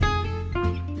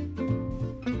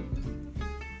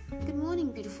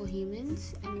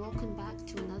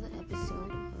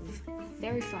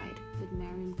Verified with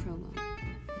Marion Promo,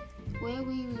 where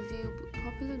we review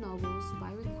popular novels by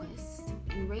request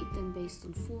and rate them based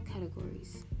on 4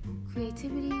 categories: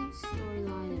 creativity,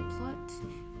 storyline and plot,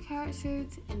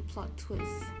 characters, and plot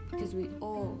twists, because we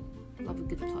all love a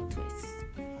good plot twist.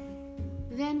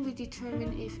 Then we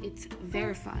determine if it's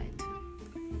verified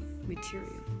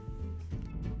material.